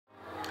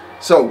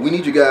So we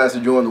need you guys to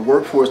join the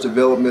Workforce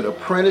Development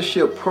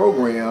Apprenticeship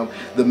Program,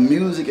 the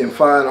Music and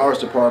Fine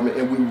Arts Department,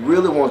 and we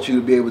really want you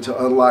to be able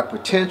to unlock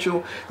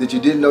potential that you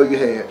didn't know you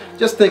had.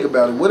 Just think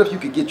about it. What if you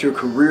could get your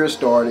career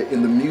started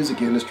in the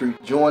music industry,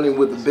 joining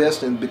with the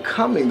best and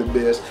becoming the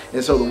best?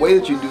 And so the way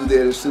that you do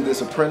that is through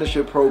this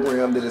apprenticeship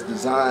program that is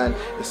designed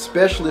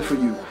especially for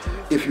you.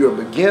 If you're a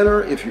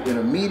beginner, if you're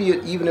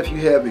intermediate, even if you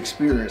have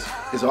experience,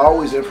 there's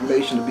always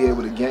information to be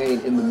able to gain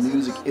in the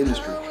music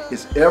industry.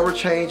 It's ever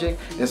changing,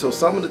 and so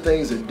some of the things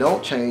that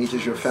don't change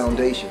is your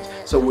foundations.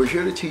 So we're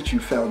here to teach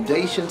you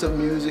foundations of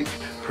music,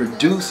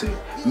 producing,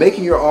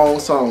 making your own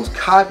songs,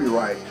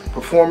 copyright,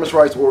 performance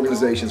rights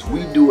organizations.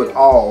 We do it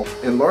all,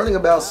 and learning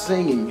about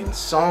singing and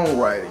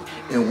songwriting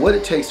and what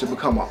it takes to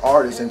become an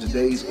artist in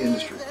today's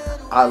industry.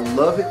 I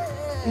love it,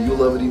 and you'll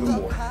love it even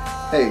more.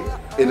 Hey,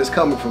 and it's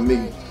coming from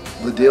me,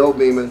 Liddell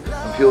Beeman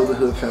of Heal the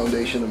Hood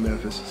Foundation of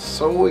Memphis.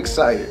 So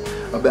excited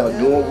about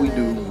doing what we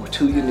do with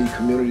Two Unique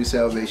Community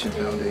Salvation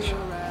Foundation.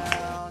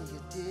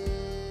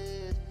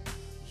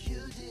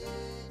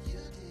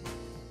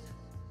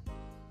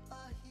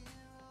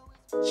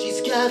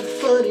 She's got a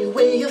funny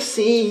way of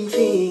seeing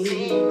things.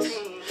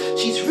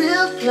 She's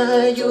real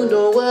fly, you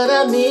know what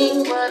I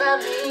mean.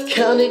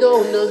 Counting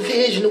on the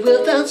vision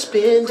without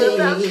spending.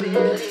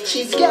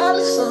 She's got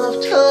a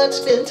soft heart,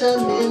 spend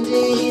time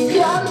mending.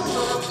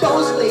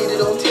 Boss lady,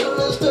 don't tell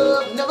her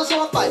stuff. Never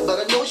saw a fight, but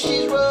I know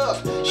she's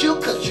rough.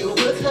 She'll cut you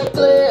with her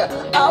glare.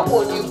 I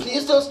warn you,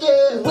 please don't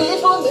stare.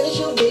 Wait for a minute,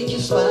 she'll make you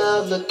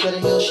smile. Look at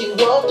her, she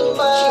walked a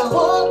mile. She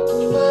walked a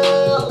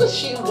mile.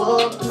 She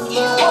walked a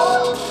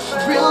mile.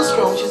 Real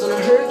strong, she's on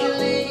a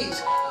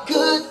Hercules.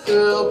 Good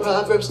girl,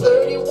 Proverbs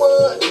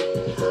 31.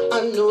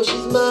 I know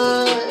she's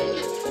mine.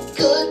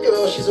 Good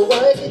girl, she's a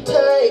wifey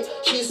type.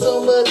 She's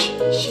so much,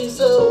 she's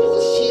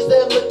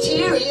that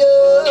material.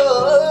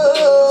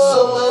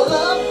 So I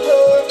love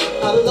her,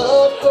 I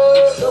love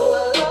her.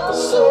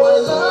 So I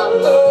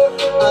love her,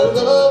 I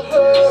love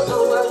her.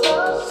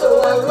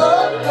 So I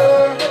love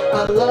her,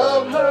 I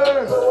love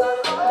her.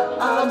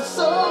 I'm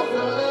so in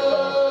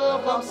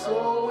love, I'm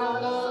so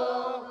in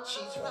love.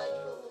 She's right.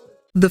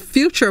 The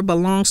future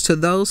belongs to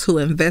those who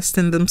invest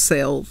in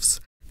themselves.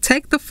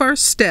 Take the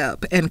first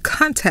step and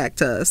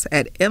contact us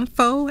at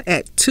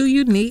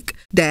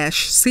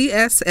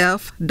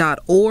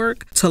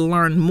info@2unique-csf.org to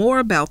learn more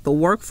about the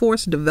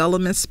Workforce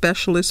Development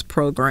Specialist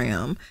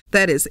Program.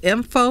 That is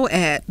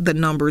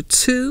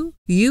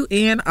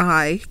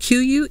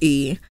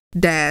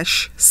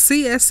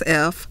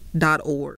info@2unique-csf.org.